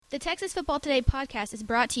The Texas Football Today podcast is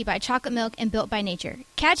brought to you by Chocolate Milk and Built by Nature.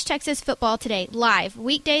 Catch Texas Football Today live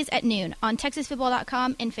weekdays at noon on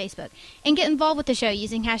TexasFootball.com and Facebook. And get involved with the show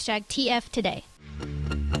using hashtag TFToday.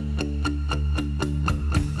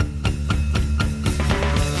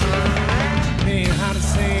 How to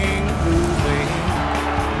sing blues, baby.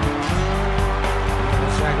 Got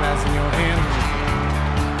a shot glass in your hand.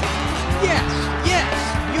 Yes,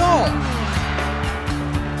 y'all.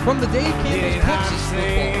 From the Dave Campbell's Texas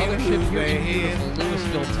Football Mothership here in beautiful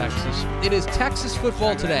Lewisville, Texas, it is Texas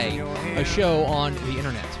Football Today, a show on the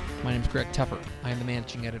internet. My name is Greg Tepper. I am the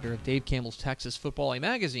managing editor of Dave Campbell's Texas Football, a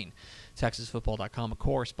magazine. TexasFootball.com, a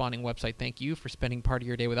corresponding website. Thank you for spending part of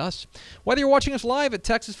your day with us. Whether you're watching us live at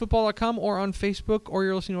TexasFootball.com or on Facebook, or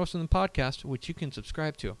you're listening to us on the podcast, which you can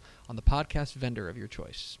subscribe to on the podcast vendor of your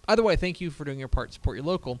choice. Either way, thank you for doing your part to support your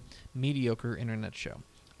local, mediocre internet show.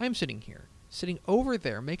 I am sitting over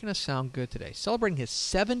there, making us sound good today, celebrating his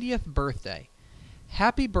 70th birthday.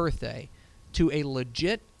 Happy birthday to a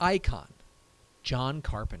legit icon, John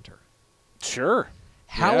Carpenter. Sure.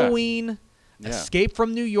 Halloween, Escape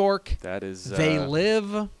from New York. That is. They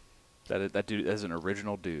Live. That dude is an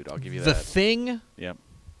original dude. I'll give you The that. Thing. Yep.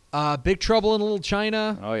 Big Trouble in Little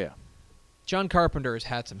China. Oh yeah. John Carpenter has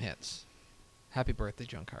had some hits. Happy birthday,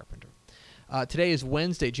 John Carpenter. Today is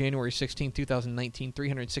Wednesday, January 16, 2019,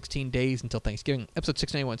 316 days until Thanksgiving. Episode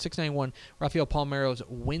 691. 691, Rafael Palmeiras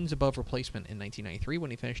wins above replacement in 1993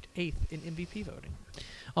 when he finished 8th in MVP voting.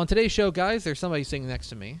 On today's show, guys, there's somebody sitting next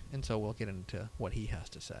to me, and so we'll get into what he has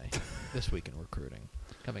to say this week in recruiting.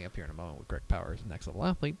 Coming up here in a moment with Greg Powers, Next Level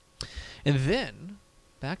Athlete. And then,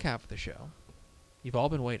 back half of the show, you've all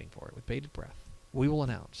been waiting for it with bated breath, we will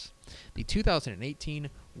announce the 2018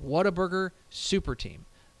 Whataburger Super Team.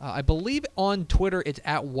 I believe on Twitter it's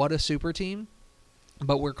at What a Super Team,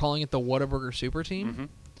 but we're calling it the Whataburger Super Team. Mm-hmm.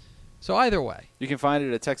 So either way. You can find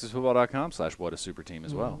it at TexasFootball.com/whatasuperteam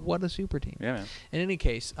as well. What a super team. Yeah, man. In any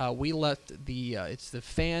case, we let it's the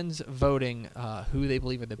fans voting who they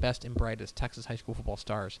believe are the best and brightest Texas high school football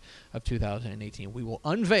stars of 2018. We will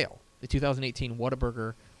unveil the 2018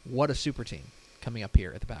 Whataburger What a Super Team coming up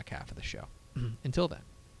here at the back half of the show. Until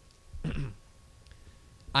then,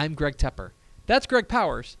 I'm Greg Tepper. That's Greg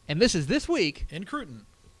Powers, and this is This Week in Cruton.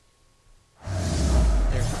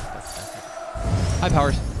 Hi,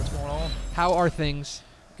 Powers. What's going on? How are things?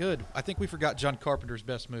 Good. I think we forgot John Carpenter's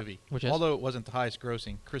best movie, Which is? although it wasn't the highest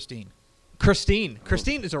grossing. Christine. Christine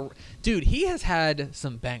is a dude. He has had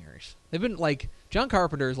some bangers. They've been like John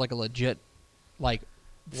Carpenter is like a legit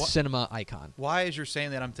cinema icon. Why, as you're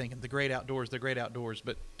saying that, I'm thinking The Great Outdoors,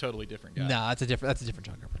 but totally different guy. No, that's a different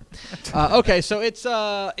John Carpenter. Okay, so it's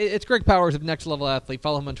Greg Powers of Next Level Athlete.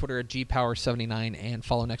 Follow him on Twitter at gpower79 and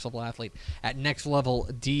follow Next Level Athlete at Next Level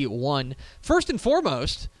D1. First and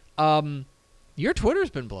foremost, your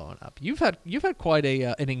Twitter's been blowing up. You've had quite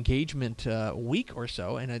an engagement week or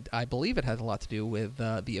so, and I believe it has a lot to do with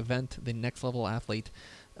the event, the Next Level Athlete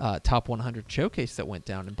Top 100 showcase that went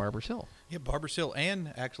down in Barbers Hill. Yeah, Barbers Hill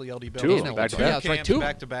and actually LD Bell. Two of them back to back. Yeah, that's right, two.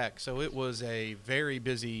 Back to back. So it was a very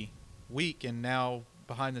busy week, and now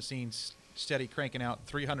behind the scenes, steady cranking out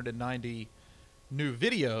 390 new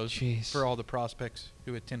videos Jeez. for all the prospects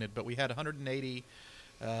who attended. But we had 180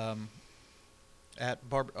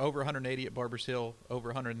 over 180 at Barbers Hill, over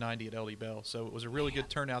 190 at LD Bell. So it was a really good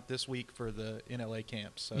turnout this week for the NLA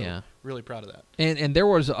camps. So really proud of that. And there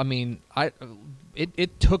was,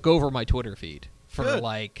 it took over my Twitter feed for Good.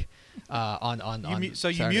 on You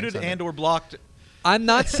Saturday muted Sunday. and or blocked. I'm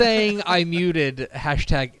not saying I muted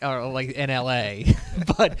hashtag NLA,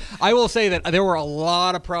 but I will say that there were a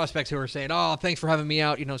lot of prospects who were saying, "Oh, thanks for having me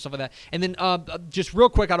out," stuff like that. And then just real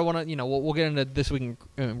quick, I don't want to, we'll get into This Week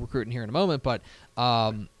in Recruiting here in a moment, but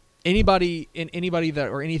anybody that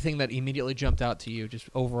or anything that immediately jumped out to you, just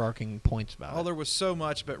overarching points about it. There was so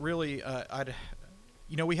much, but really,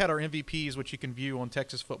 we had our MVPs, which you can view on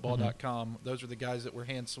TexasFootball.com. Mm-hmm. Those are the guys that were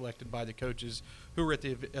hand-selected by the coaches who were at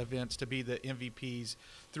the events to be the MVPs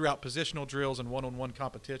throughout positional drills and one-on-one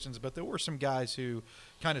competitions. But there were some guys who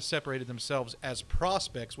kind of separated themselves as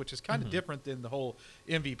prospects, which is kind of different than the whole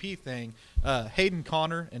MVP thing. Hayden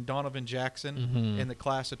Connor and Donovan Jackson in the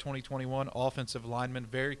class of 2021, offensive linemen,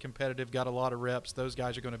 very competitive, got a lot of reps. Those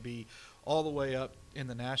guys are going to be all the way up in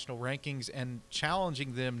the national rankings and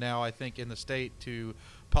challenging them now, I think, in the state to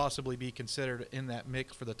possibly be considered in that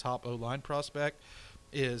mix for the top O-line prospect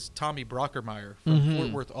is Tommy Brockermeyer from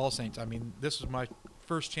Fort Worth All Saints. I mean, this was my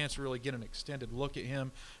first chance to really get an extended look at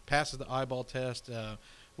him. Passes the eyeball test,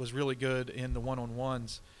 was really good in the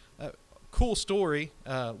one-on-ones. Cool story.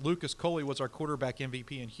 Lucas Coley was our quarterback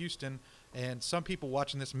MVP in Houston. And some people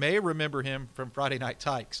watching this may remember him from Friday Night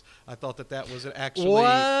Tykes. I thought that was actually What?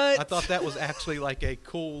 I thought that was actually like a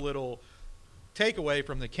cool little takeaway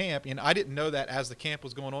from the camp, and I didn't know that as the camp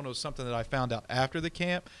was going on. It was something that I found out after the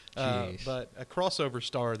camp. But a crossover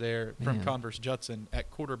star there from Man. Converse Judson at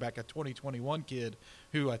quarterback, a 2021 kid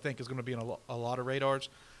who I think is going to be on a lot of radars.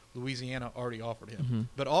 Louisiana already offered him.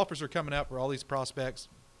 But offers are coming out for all these prospects.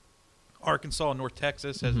 Arkansas and North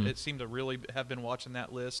Texas it seemed to really have been watching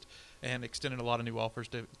that list and extended a lot of new offers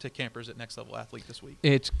to campers at Next Level Athlete this week.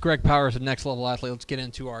 It's Greg Powers at Next Level Athlete. Let's get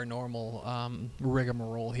into our normal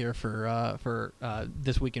rigmarole here for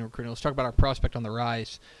this week in recruiting. Let's talk about our prospect on the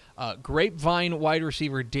rise. Grapevine wide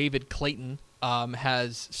receiver David Clayton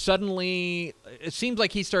has suddenly – it seems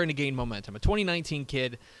like he's starting to gain momentum. A 2019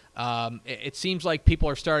 kid. It seems like people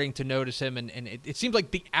are starting to notice him, and it seems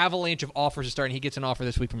like the avalanche of offers is starting. He gets an offer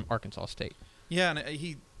this week from Arkansas State. Yeah, and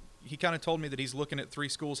he kind of told me that he's looking at 3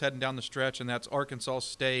 schools heading down the stretch, and that's Arkansas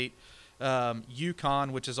State,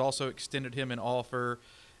 UConn, which has also extended him an offer,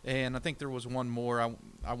 and I think there was one more.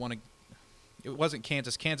 I want to. It wasn't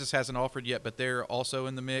Kansas. Kansas hasn't offered yet, but they're also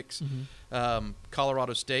in the mix.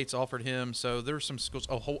 Colorado State's offered him, so there's some schools.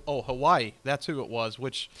 Hawaii, that's who it was.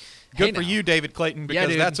 Which good for you, David Clayton,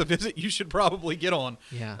 because that's a visit you should probably get on.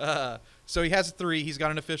 Yeah. So he has 3. He's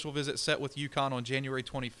got an official visit set with UConn on January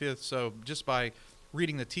 25th. So just by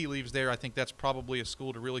reading the tea leaves there, I think that's probably a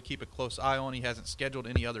school to really keep a close eye on. He hasn't scheduled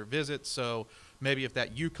any other visits, so maybe if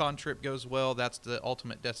that UConn trip goes well, that's the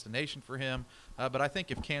ultimate destination for him. But I think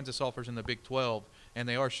if Kansas offers in the Big 12 and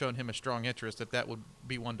they are showing him a strong interest, that would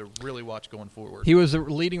be one to really watch going forward. He was the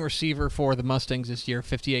leading receiver for the Mustangs this year,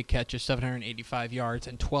 58 catches, 785 yards,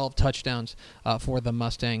 and 12 touchdowns for the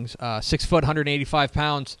Mustangs. 6 foot, 185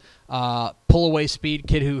 pounds, pull-away speed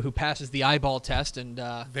kid who passes the eyeball test. And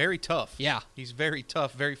very tough. Yeah. He's very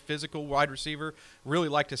tough, very physical wide receiver. Really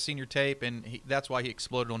liked his senior tape, and that's why he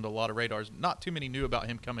exploded onto a lot of radars. Not too many knew about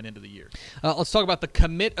him coming into the year. Let's talk about the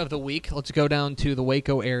commit of the week. Let's go down to the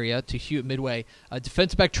Waco area, to Hewitt Midway.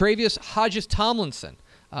 Defensive back Travius Hodges Tomlinson.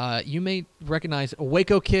 You may recognize a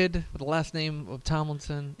Waco kid with the last name of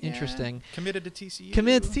Tomlinson. Interesting. Committed to TCU.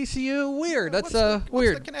 Committed to TCU. Weird. That's what's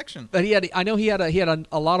weird. the connection? But I know he had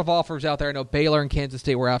a lot of offers out there. I know Baylor and Kansas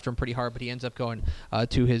State were after him pretty hard, but he ends up going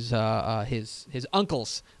to his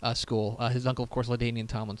uncle's school. His uncle, of course, LaDainian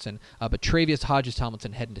Tomlinson. But Travius Hodges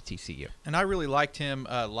Tomlinson heading to TCU. And I really liked him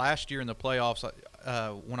last year in the playoffs.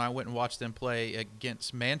 When I went and watched them play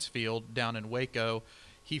against Mansfield down in Waco,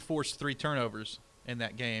 he forced 3 turnovers in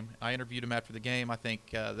that game. I interviewed him after the game. I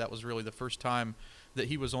think that was really the first time that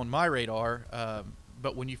he was on my radar.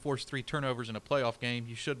 But when you force 3 turnovers in a playoff game,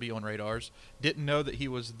 you should be on radars. Didn't know that he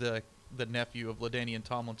was the nephew of LaDainian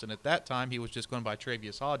Tomlinson at that time. He was just going by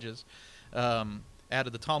Travius Hodges.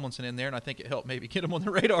 Added the Tomlinson in there, and I think it helped maybe get him on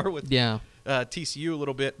the radar with TCU a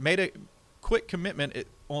little bit. Made a quick commitment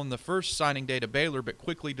on the first signing day to Baylor, but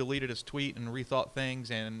quickly deleted his tweet and rethought things,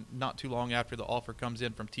 and not too long after the offer comes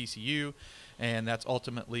in from TCU, and that's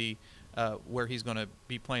ultimately where he's going to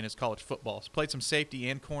be playing his college football. He's played some safety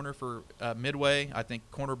and corner for Midway. I think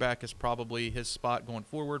cornerback is probably his spot going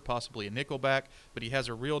forward, possibly a nickelback, but he has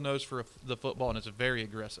a real nose for the football and is very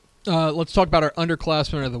aggressive. Let's talk about our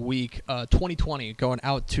underclassmen of the week. 2020 going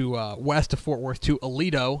out to west of Fort Worth to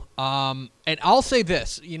Aledo. And I'll say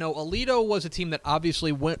this, Aledo was a team that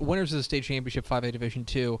obviously winners of the state championship 5A Division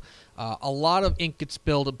II. A lot of ink gets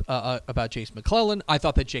spilled about Jace McClellan. I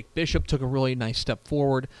thought that Jake Bishop took a really nice step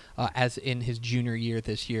forward as in his junior year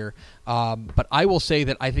this year. But I will say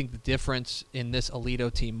that I think the difference in this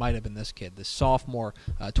Aledo team might have been this kid, this sophomore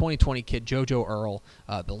 2020 kid, JoJo Earl,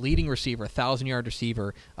 the leading receiver, 1,000-yard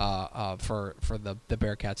receiver for the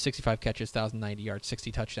Bearcats, 65 catches, 1,090 yards,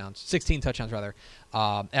 16 touchdowns rather.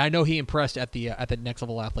 And I know he impressed at the Next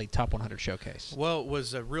Level Athlete Top 100 Showcase. Well, it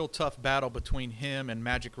was a real tough battle between him and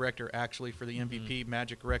Magic Rector, actually, for the MVP.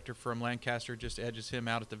 Magic Rector from Lancaster just edges him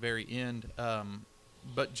out at the very end.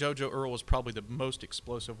 But JoJo Earl was probably the most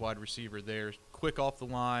explosive wide receiver there. Quick off the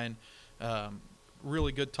line,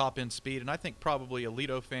 really good top-end speed. And I think probably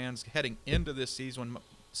Aledo fans heading into this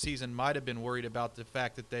season might have been worried about the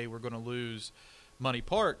fact that they were going to lose Money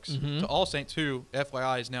Parks to All Saints, who,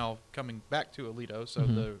 FYI, is now coming back to Aledo. So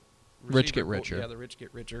the rich get richer. Yeah, the rich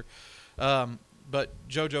get richer. But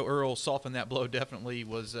JoJo Earl softened that blow. Definitely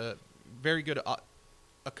was a very good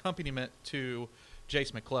accompaniment to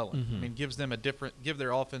Jace McClellan. I mean, gave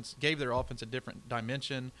their offense a different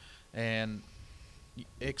dimension and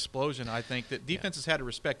explosion. I think that defenses had to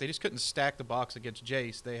respect. They just couldn't stack the box against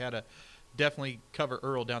Jace. They had definitely cover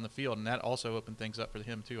Earl down the field, and that also opened things up for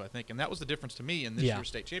him too, I think. And that was the difference to me in this year's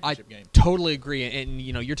state championship game. Totally agree. And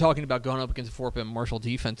you're talking about going up against a Fort Bend Marshall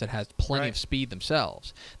defense that has plenty of speed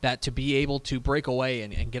themselves. That to be able to break away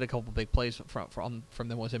and get a couple big plays from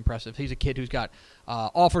them was impressive. He's a kid who's got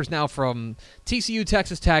offers now from TCU,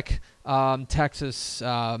 Texas Tech, Texas,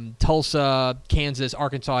 Tulsa, Kansas,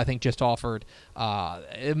 Arkansas. I think just offered.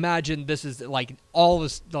 Imagine this is like all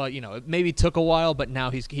this. It maybe took a while, but now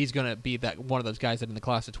he's going to be that one of those guys that in the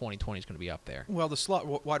class of 2020 is going to be up there. Well, the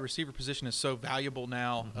slot wide receiver position is so valuable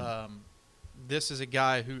now. Mm-hmm. This is a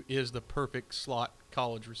guy who is the perfect slot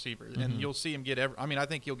college receiver, and you'll see him get I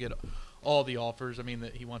think he'll get all the offers.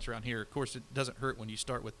 That he wants around here. Of course, it doesn't hurt when you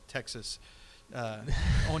start with Texas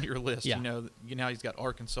on your list. Yeah. Now he's got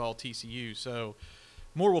Arkansas, TCU, so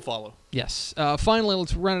more will follow. Yes. Finally,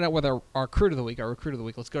 let's run it out with our recruit of the week.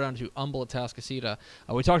 Let's go down to Humble Atascocita.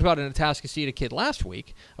 We talked about an Atascocita kid last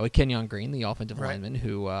week with Kenyon Green, the offensive lineman,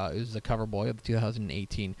 who is the cover boy of the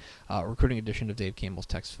 2018 recruiting edition of Dave Campbell's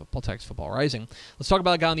Texas Football Rising. Let's talk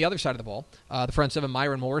about a guy on the other side of the ball, the front seven,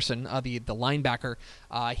 Myron Morrison, the linebacker.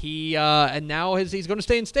 And now he's going to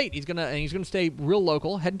stay in state. He's going to stay real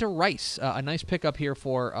local, heading to Rice. A nice pickup here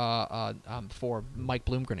for Mike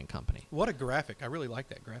Bloomgren and company. What a graphic! I really like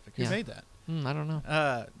that graphic. Who made that? I don't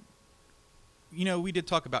know. We did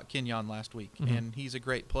talk about Kenyon last week, and he's a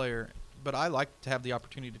great player. But I like to have the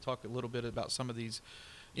opportunity to talk a little bit about some of these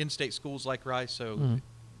in-state schools like Rice. So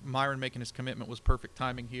Myron making his commitment was perfect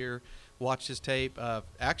timing here. Watched his tape,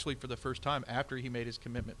 actually for the first time after he made his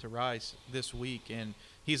commitment to Rice this week. And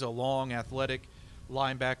he's a long, athletic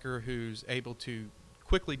linebacker who's able to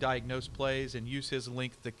quickly diagnose plays and use his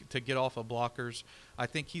length to get off of blockers. I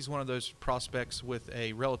think he's one of those prospects with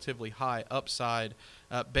a relatively high upside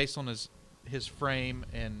based on his frame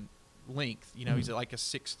and length. He's like a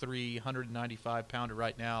 6'3", 195-pounder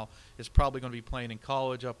right now. Is probably going to be playing in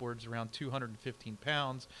college upwards around 215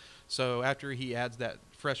 pounds. So after he adds that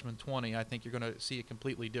freshman 20, I think you're going to see a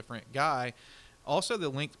completely different guy. Also the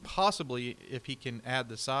length, possibly, if he can add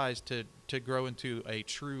the size to grow into a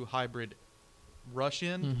true hybrid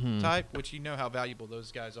rush-in type, which how valuable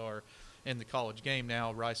those guys are in the college game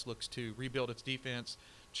now. Rice looks to rebuild its defense,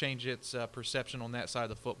 change its perception on that side of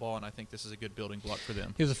the football, and I think this is a good building block for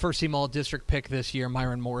them. He was a first-team All-District pick this year,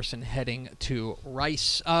 Myron Morrison, heading to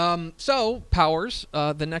Rice. So, Powers,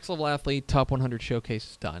 the Next Level Athlete Top 100 Showcase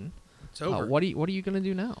is done. It's over. What are you going to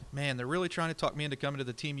do now? Man, they're really trying to talk me into coming to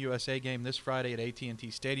the Team USA game this Friday at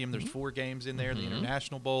AT&T Stadium. There's 4 games in there, the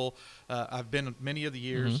International Bowl. I've been many of the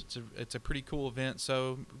years. It's a pretty cool event,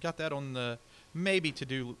 so we got that on the maybe to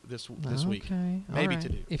do this week. Maybe to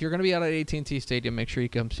do. If you're going to be out at AT&T Stadium, make sure you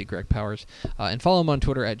come see Greg Powers and follow him on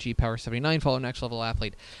Twitter at GPowers79. Follow Next Level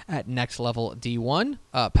Athlete at Next Level D1.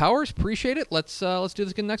 Powers, appreciate it. Let's do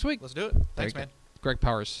this again next week. Let's do it. Thanks, man. Greg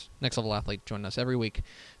Powers, Next Level Athlete, joining us every week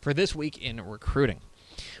for This Week in Recruiting.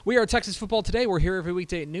 We are Texas Football Today. We're here every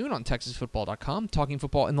weekday at noon on TexasFootball.com, talking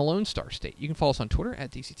football in the Lone Star State. You can follow us on Twitter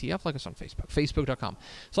at DCTF, like us on Facebook,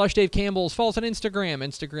 Facebook.com/Dave Campbell's. Follow us on Instagram,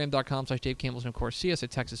 Instagram.com/Dave Campbell's, and of course, see us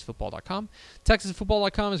at TexasFootball.com.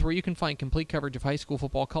 TexasFootball.com is where you can find complete coverage of high school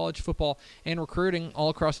football, college football, and recruiting all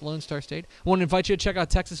across the Lone Star State. I want to invite you to check out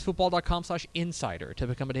TexasFootball.com/Insider to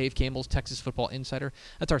become a Dave Campbell's Texas Football Insider.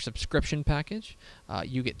 That's our subscription package.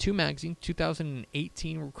 You get 2 magazines,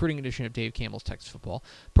 2018 recruiting edition of Dave Campbell's Texas Football,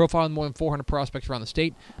 profiling more than 400 prospects around the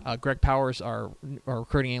state. Greg Powers, our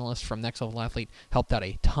recruiting analyst from Next Level Athlete, helped out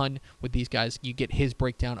a ton with these guys. You get his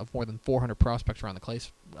breakdown of more than 400 prospects around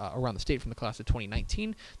the state from the class of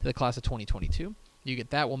 2019 to the class of 2022. You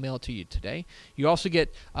get that. We'll mail it to you today. You also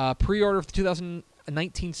get pre-order of the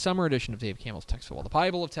 2019 summer edition of Dave Campbell's Texas Football, the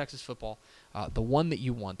Bible of Texas Football, the one that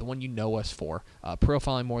you want, the one you know us for,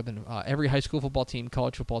 profiling more than every high school football team,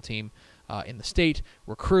 college football team in the state,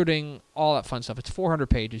 recruiting, all that fun stuff. It's 400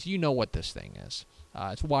 pages. You know what this thing is.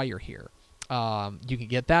 It's why you're here. You can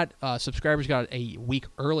get that. Subscribers got it a week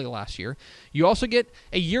early last year. You also get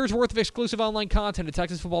a year's worth of exclusive online content at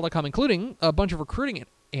TexasFootball.com, including a bunch of recruiting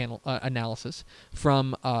analysis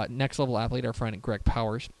from Next Level Athlete, our friend Greg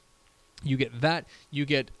Powers. You get that. You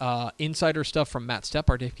get insider stuff from Matt Stepp,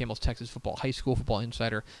 our Dave Campbell's Texas Football High School Football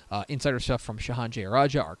Insider. Insider stuff from Shahan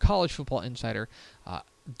Jayaraja, our College Football Insider.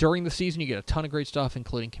 During the season, you get a ton of great stuff,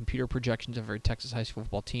 including computer projections of every Texas high school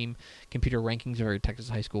football team, computer rankings of every Texas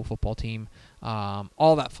high school football team,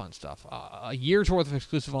 all that fun stuff. A year's worth of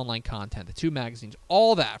exclusive online content, the 2 magazines,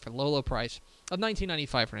 all that for the low, low price of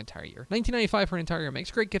 $19.95 for an entire year. $19.95 for an entire year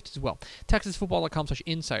makes great gifts as well.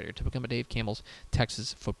 TexasFootball.com/insider to become a Dave Campbell's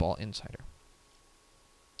Texas Football Insider.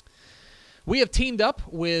 We have teamed up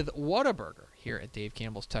with Whataburger here at Dave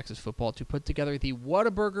Campbell's Texas Football to put together the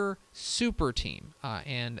Whataburger Super Team,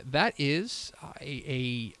 and that is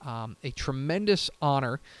a tremendous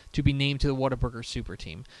honor to be named to the Whataburger Super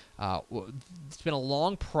Team. It's been a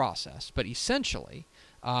long process, but essentially,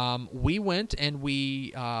 we went and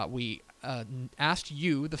we asked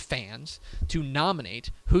you, the fans, to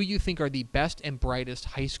nominate who you think are the best and brightest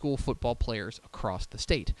high school football players across the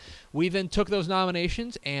state. We then took those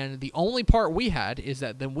nominations, and the only part we had is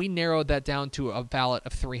that then we narrowed that down to a ballot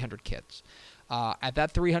of 300 kids. At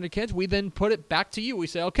that 300 kids, we then put it back to you. We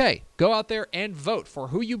say, okay, go out there and vote for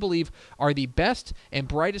who you believe are the best and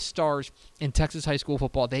brightest stars in Texas high school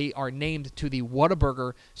football. They are named to the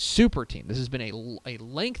Whataburger Super Team. This has been a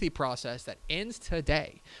lengthy process that ends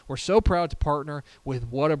today. We're so proud to partner with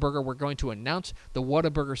Whataburger. We're going to announce the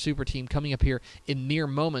Whataburger Super Team coming up here in mere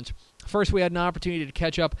moments. First, we had an opportunity to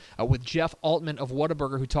catch up with Jeff Altman of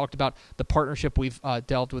Whataburger, who talked about the partnership we've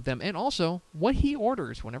dealt with them and also what he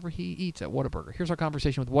orders whenever he eats at Whataburger. Here's our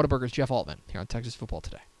conversation with Whataburger's Jeff Altman here on Texas Football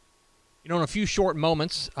Today. You know, in a few short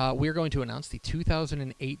moments, we're going to announce the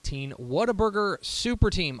 2018 Whataburger Super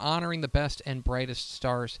Team, honoring the best and brightest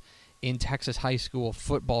stars in Texas high school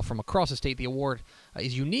football from across the state. The award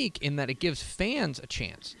is unique in that it gives fans a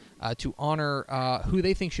chance to honor who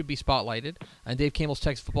they think should be spotlighted. And Dave Campbell's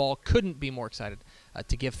Texas Football couldn't be more excited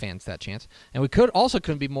to give fans that chance. And we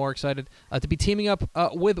couldn't be more excited to be teaming up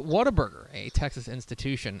with Whataburger, a Texas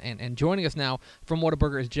institution. And joining us now from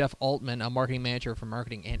Whataburger is Jeff Altman, a marketing manager for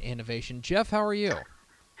marketing and innovation. Jeff, how are you?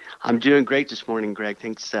 I'm doing great this morning, Greg.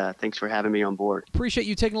 Thanks for having me on board. Appreciate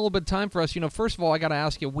you taking a little bit of time for us. You know, first of all, I got to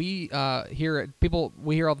ask you, we hear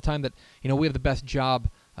all the time that, you know, we have the best job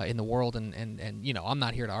in the world, and you know, I'm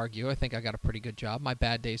not here to argue. I think I got a pretty good job. My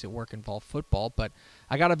bad days at work involve football, but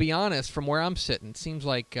I got to be honest, from where I'm sitting, it seems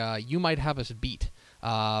like you might have us beat.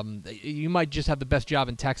 You might just have the best job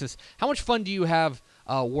in Texas. How much fun do you have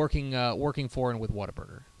working for and with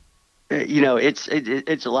Whataburger? You know, it's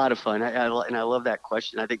a lot of fun, and I love that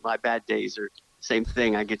question. I think my bad days are the same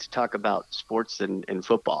thing. I get to talk about sports and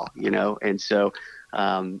football, you know, and so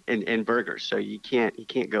and burgers. So you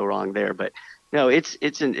can't go wrong there. But no, it's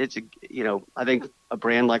a you know, I think a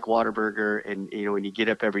brand like Whataburger, and you know, when you get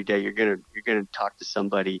up every day, you're gonna talk to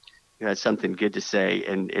somebody who has something good to say,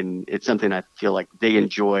 and it's something I feel like they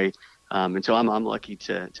enjoy. And so I'm lucky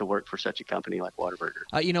to work for such a company like Whataburger.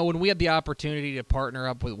 You know, when we had the opportunity to partner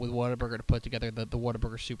up with Whataburger to put together the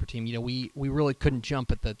Whataburger Super Team, you know, we really couldn't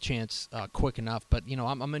jump at the chance quick enough. But, you know,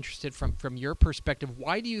 I'm interested from your perspective.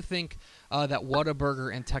 Why do you think that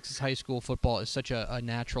Whataburger and Texas high school football is such a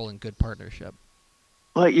natural and good partnership?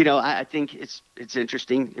 Well, you know, I think it's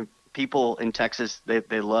interesting. People in Texas,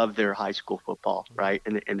 they love their high school football, right?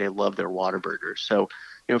 And they love their Whataburger. So,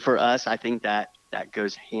 you know, for us, I think that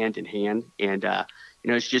goes hand in hand. And,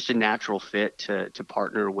 you know, it's just a natural fit to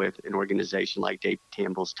partner with an organization like Dave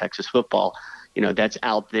Campbell's Texas Football, you know, that's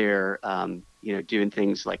out there, you know, doing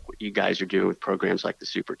things like what you guys are doing with programs like the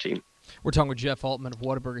Super Team. We're talking with Jeff Altman of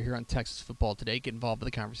Whataburger here on Texas Football Today. Get involved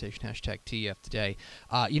with the conversation, #TF Today.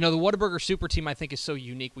 You know, the Whataburger Super Team, I think, is so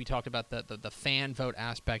unique. We talked about the fan vote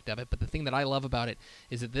aspect of it, but the thing that I love about it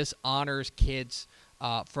is that this honors kids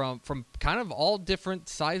from kind of all different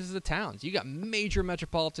sizes of towns. You got major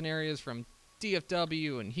metropolitan areas from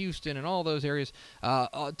DFW and Houston and all those areas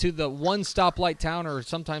to the one stoplight town, or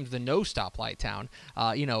sometimes the no stoplight town.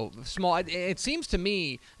 You know, small. It seems to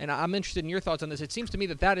me, and I'm interested in your thoughts on this, it seems to me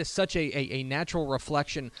that is such a natural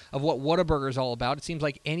reflection of what Whataburger is all about. It seems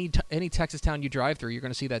like any Texas town you drive through, you're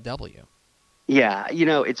going to see that W. Yeah, you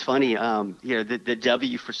know, it's funny. You know, the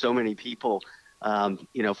W for so many people,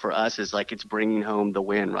 you know, for us is like it's bringing home the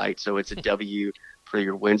win, right? So it's a W for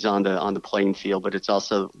your wins on the playing field, but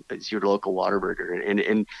it's your local Whataburger,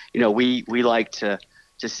 and you know, we like to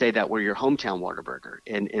say that we're your hometown Whataburger,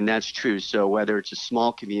 and that's true. So whether it's a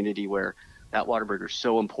small community where that Whataburger is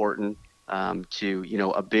so important to, you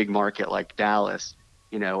know, a big market like Dallas,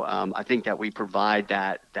 you know, I think that we provide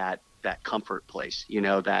that comfort place, you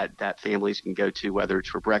know, that families can go to, whether it's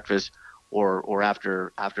for breakfast or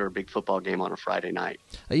after a big football game on a Friday night.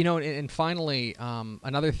 You know, and finally,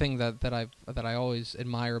 another thing that I always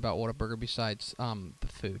admire about Whataburger, besides the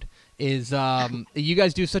food, is you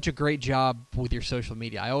guys do such a great job with your social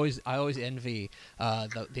media. I always envy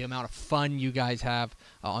the amount of fun you guys have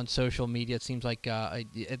on social media. It seems like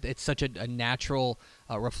it's such a natural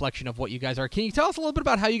reflection of what you guys are. Can you tell us a little bit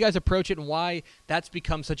about how you guys approach it and why that's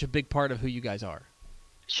become such a big part of who you guys are?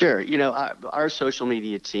 Sure. You know, our social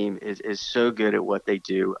media team is so good at what they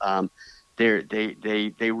do.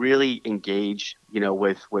 They really engage, you know,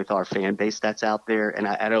 with our fan base that's out there. And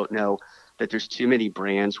I don't know that there's too many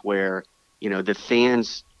brands where, you know, the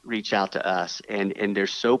fans reach out to us, and they're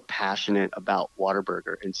so passionate about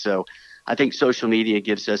Whataburger. And so I think social media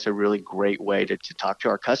gives us a really great way to talk to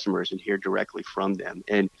our customers and hear directly from them.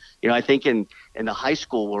 And, I think in the high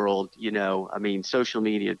school world, social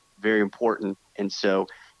media, very important. And so,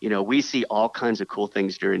 we see all kinds of cool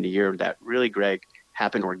things during the year that really, Greg,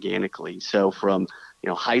 happen organically. So from,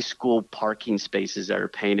 high school parking spaces that are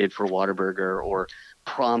painted for Whataburger, or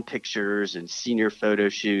prom pictures and senior photo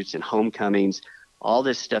shoots and homecomings, all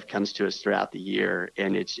this stuff comes to us throughout the year.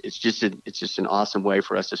 And it's just an awesome way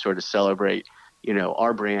for us to sort of celebrate,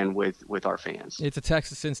 our brand with our fans. It's a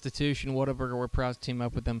Texas institution, Whataburger. We're proud to team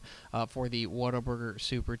up with them for the Whataburger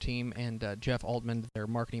Super Team, and Jeff Altman, their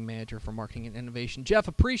marketing manager for marketing and innovation. Jeff,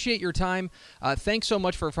 appreciate your time. Thanks so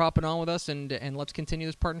much for hopping on with us, and let's continue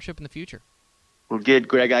this partnership in the future. Well, good,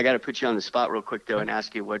 Greg. I got to put you on the spot real quick, though, and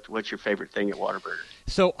ask you what's your favorite thing at Whataburger?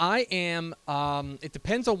 So I am it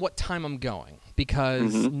depends on what time I'm going,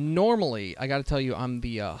 because normally, I got to tell you, I'm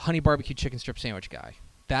the honey barbecue chicken strip sandwich guy.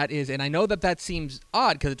 That is, and I know that seems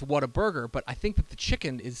odd because it's Whataburger, but I think that the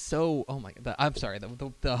chicken is so, I'm sorry,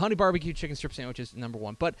 the honey barbecue chicken strip sandwich is number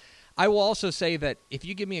one. But I will also say that if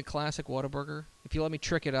you give me a classic Whataburger, if you let me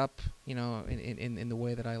trick it up, in the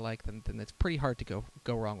way that I like them, then it's pretty hard to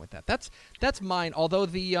go wrong with that. That's mine. Although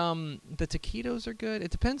the taquitos are good.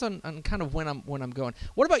 It depends on kind of when I'm going.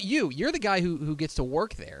 What about you? You're the guy who gets to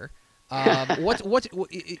work there.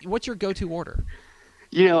 What's your go-to order?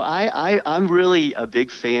 I'm really a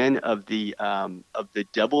big fan of the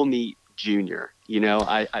double meat junior.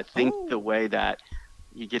 I think the way that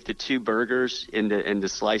you get the two burgers and the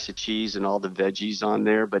slice of cheese and all the veggies on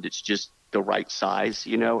there, but it's just the right size,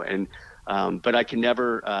 and but I can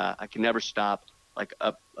never stop like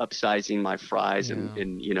upsizing my fries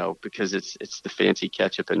and because it's the fancy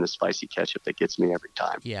ketchup and the spicy ketchup that gets me every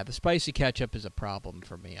time. Yeah, the spicy ketchup is a problem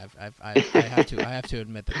for me. I have to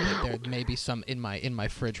admit that there may be some in my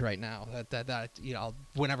fridge right now that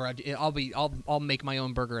I'll make my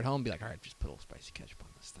own burger at home and be like, all right, just put a little spicy ketchup on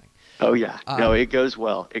this thing. Oh yeah, no, it goes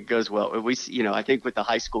well. It goes well. We, I think with the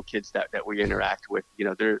high school kids that we interact with,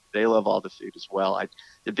 they love all the food as well.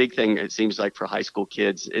 The big thing, it seems like, for high school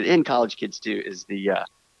kids and college kids too, is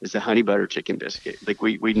the honey butter chicken biscuit. Like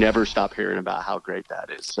we never stop hearing about how great that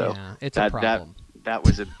is. So yeah, it's a problem. That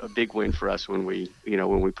was a big win for us when we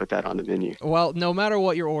put that on the menu. Well, no matter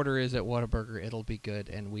what your order is at Whataburger, it'll be good,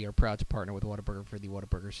 and we are proud to partner with Whataburger for the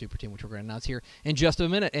Whataburger Super Team, which we're going to announce here in just a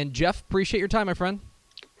minute. And Jeff, appreciate your time, my friend.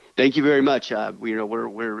 Thank you very much.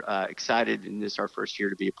 We're excited, and this is our first year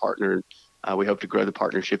to be a partner. And we hope to grow the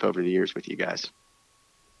partnership over the years with you guys.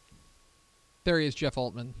 There he is, Jeff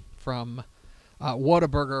Altman from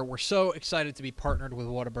Whataburger. We're so excited to be partnered with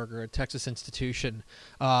Whataburger, a Texas institution.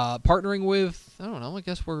 Partnering with, I don't know, I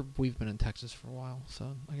guess we've been in Texas for a while,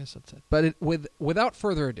 so I guess that's it. But without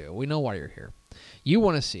further ado, we know why you're here. You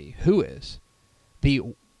want to see who is the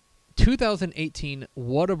 2018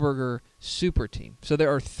 Whataburger Super Team. So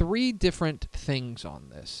there are three different things on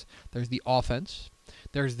this. There's the offense,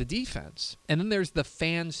 there's the defense, and then there's the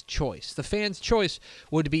fans' choice. The fans' choice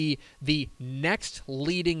would be the next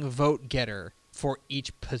leading vote getter for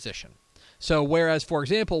each position. So whereas, for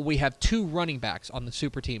example, we have two running backs on the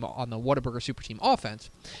Super Team, on the Whataburger Super Team offense,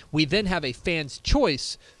 we then have a fans'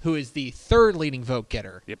 choice who is the third leading vote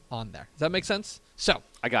getter on there. Does that make sense? So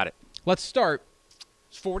I got it. Let's start.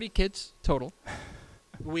 40 kids total.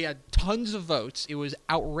 We had tons of votes. It was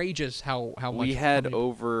outrageous how much. We had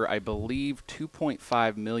over, I believe,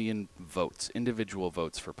 2.5 million votes, individual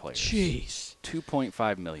votes for players. Jeez.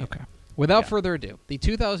 2.5 million. Okay. Without further ado, the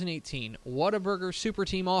 2018 Whataburger Super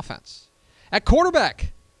Team offense. At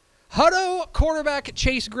quarterback, Hutto quarterback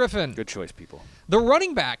Chase Griffin. Good choice, people. The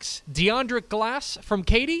running backs, DeAndre Glass from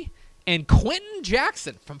Katy and Quentin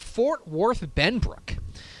Jackson from Fort Worth Benbrook.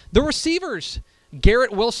 The receivers,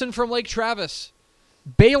 Garrett Wilson from Lake Travis,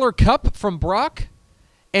 Baylor Cupp from Brock,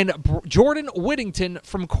 and Jordan Whittington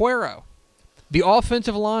from Cuero. The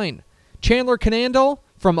offensive line, Chandler Canandel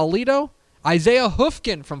from Aledo, Isaiah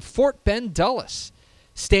Hoofkin from Fort Bend Dulles,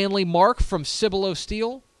 Stanley Mark from Cibolo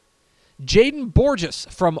Steel, Jaden Borges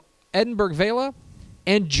from Edinburgh Vela,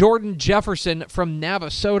 and Jordan Jefferson from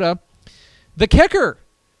Navasota. The kicker,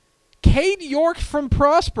 Cade York from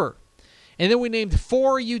Prosper. And then we named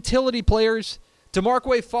 4 utility players,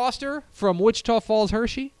 DeMarquay Foster from Wichita Falls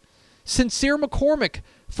Hershey, Sincere McCormick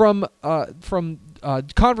from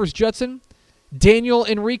Converse Judson, Daniel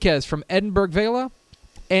Enriquez from Edinburgh Vela,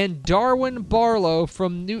 and Darwin Barlow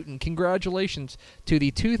from Newton. Congratulations to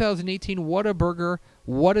the 2018 Whataburger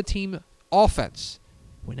Whatateam offense.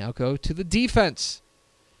 We now go to the defense.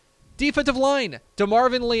 Defensive line,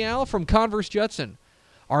 DeMarvin Leal from Converse Judson,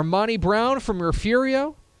 Armani Brown from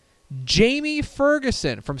Refugio, Jamie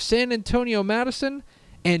Ferguson from San Antonio Madison,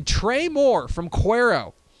 and Trey Moore from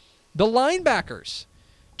Cuero. The linebackers,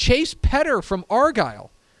 Chase Petter from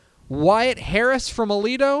Argyle, Wyatt Harris from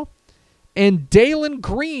Aledo, and Dalen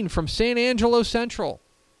Green from San Angelo Central.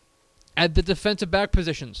 At the defensive back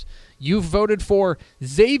positions, you voted for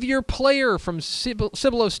Xavier Player from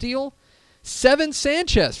Cibolo Steel, Seven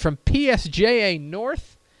Sanchez from PSJA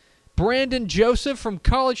North, Brandon Joseph from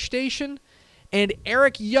College Station, and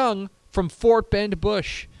Eric Young from Fort Bend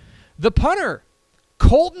Bush. The punter,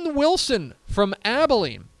 Colton Wilson from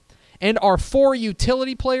Abilene, and our 4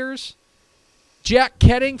 utility players, Jack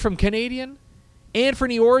Ketting from Canadian,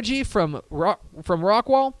 Anthony Orgy from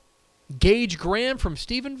Rockwall, Gage Graham from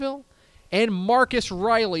Stephenville, and Marcus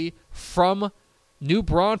Riley from New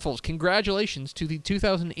Braunfels. Congratulations to the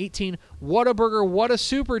 2018 Whataburger What a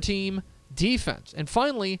Super Team defense. And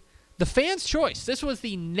finally, the fans' choice. This was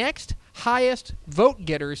the next highest vote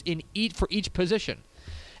getters for each position.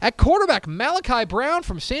 At quarterback, Malachi Brown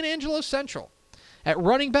from San Angelo Central. At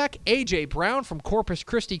running back, A.J. Brown from Corpus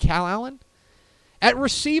Christi, Cal Allen. At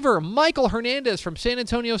receiver, Michael Hernandez from San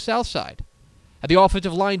Antonio Southside. At the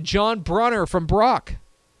offensive line, John Brunner from Brock.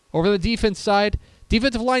 Over the defense side,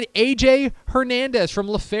 defensive line, A.J. Hernandez from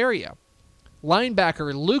La Feria.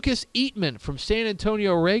 Linebacker, Lucas Eatman from San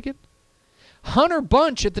Antonio Reagan. Hunter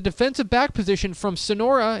Bunch at the defensive back position from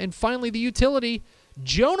Sonora. And finally, the utility,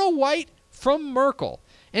 Jonah White from Merkel.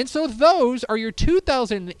 And so those are your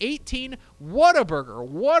 2018 Whataburger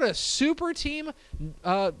What a Super Team,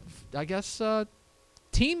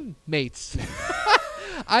 teammates.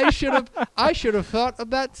 I should have thought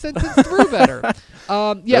of that sentence through better.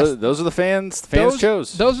 Yes, those are the fans. Fans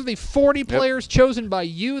chose. Those are the 40 players chosen by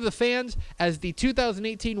you, the fans, as the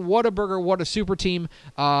 2018 Whataburger What a Super Team.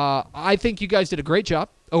 I think you guys did a great job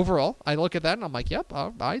overall. I look at that and I'm like, yep,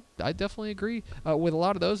 I definitely agree with a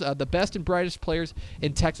lot of those. The best and brightest players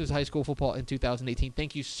in Texas high school football in 2018.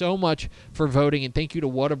 Thank you so much for voting, and thank you to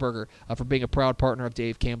Whataburger for being a proud partner of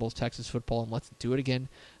Dave Campbell's Texas Football. And let's do it again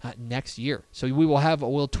next year. So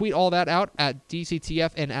we'll tweet all that out at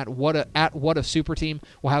DCTF and at What a Super Team.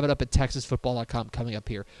 We'll have it up at TexasFootball.com coming up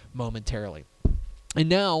here momentarily. And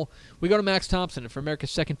now we go to Max Thompson for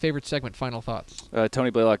America's second favorite segment. Final thoughts.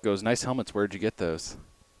 Tony Blaylock goes, nice helmets. Where'd you get those?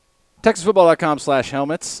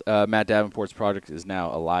 TexasFootball.com/helmets. Matt Davenport's project is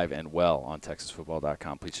now alive and well on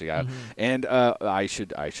TexasFootball.com. Please check it out. And I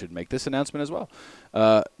should make this announcement as well.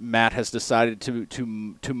 Matt has decided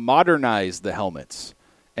to modernize the helmets,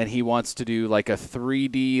 and he wants to do like a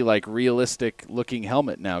 3D, like realistic looking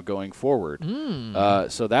helmet now going forward.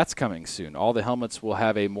 So that's coming soon. All the helmets will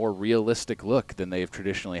have a more realistic look than they've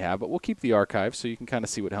traditionally had, but we'll keep the archive so you can kind of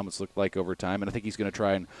see what helmets look like over time. And I think he's going to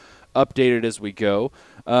try and update it as we go.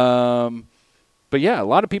 But yeah, a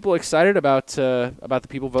lot of people excited about the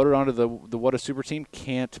people voted onto the What a Super Team.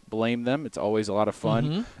 Can't blame them. It's always a lot of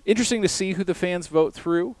fun. Interesting to see who the fans vote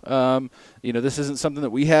through. This isn't something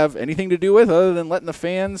that we have anything to do with other than letting the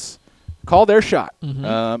fans call their shot.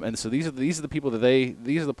 And so these are the people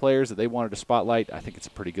these are the players that they wanted to spotlight. I think it's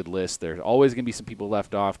a pretty good list. There's always going to be some people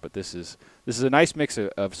left off, but this is a nice mix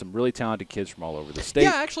of some really talented kids from all over the state.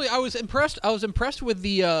 Yeah, actually, I was impressed. I was impressed with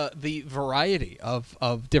the variety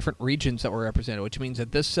of different regions that were represented, which means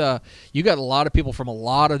that this you got a lot of people from a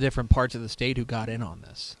lot of different parts of the state who got in on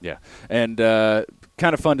this. Yeah, and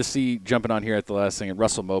kind of fun to see jumping on here at the last thing. And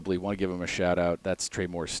Russell Mobley, want to give him a shout out. That's Trey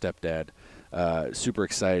Moore's stepdad. Super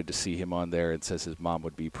excited to see him on there, and says his mom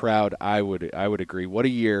would be proud. I would agree. What a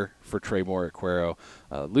year for Trey Moore at Cuero.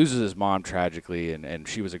 Loses his mom tragically, and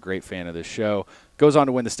she was a great fan of this show. Goes on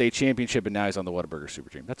to win the state championship, and now he's on the Whataburger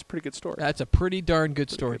Super Team. That's a pretty good story. That's a pretty darn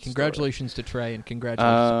good story. Congratulations to Trey, and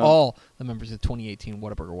congratulations to all the members of the 2018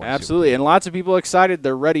 Whataburger World Absolutely, Super and lots of people excited.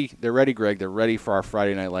 They're ready. They're ready, Greg. They're ready for our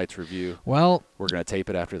Friday Night Lights review. Well, we're going to tape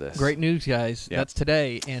it after this. Great news, guys. Yep. That's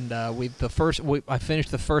today, and I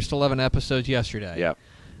finished the first 11 episodes yesterday. Yep.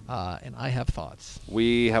 And I have thoughts.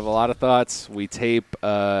 We have a lot of thoughts. We tape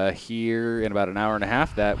here in about an hour and a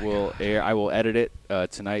half. That will air. I will edit it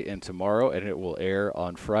tonight and tomorrow, and it will air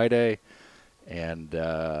on Friday. And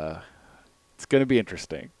it's going to be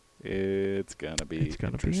interesting. It's going to be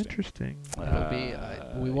interesting. It'll be.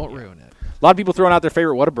 We won't ruin it. A lot of people throwing out their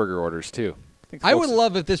favorite Whataburger orders too. I would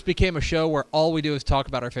love if this became a show where all we do is talk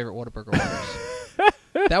about our favorite Whataburger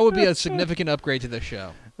orders. That would be a significant upgrade to this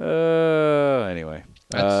show. Anyway.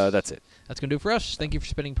 That's it. That's going to do it for us. Thank you for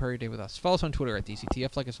spending Prairie Day with us. Follow us on Twitter at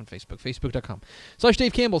DCTF. Like us on Facebook,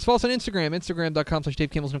 Facebook.com/Dave Campbell's. Follow us on Instagram, Instagram.com/Dave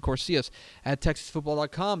Campbell's. And, of course, see us at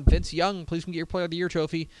TexasFootball.com. Vince Young, please come get your Player of the Year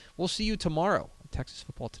trophy. We'll see you tomorrow on Texas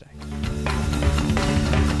Football Today.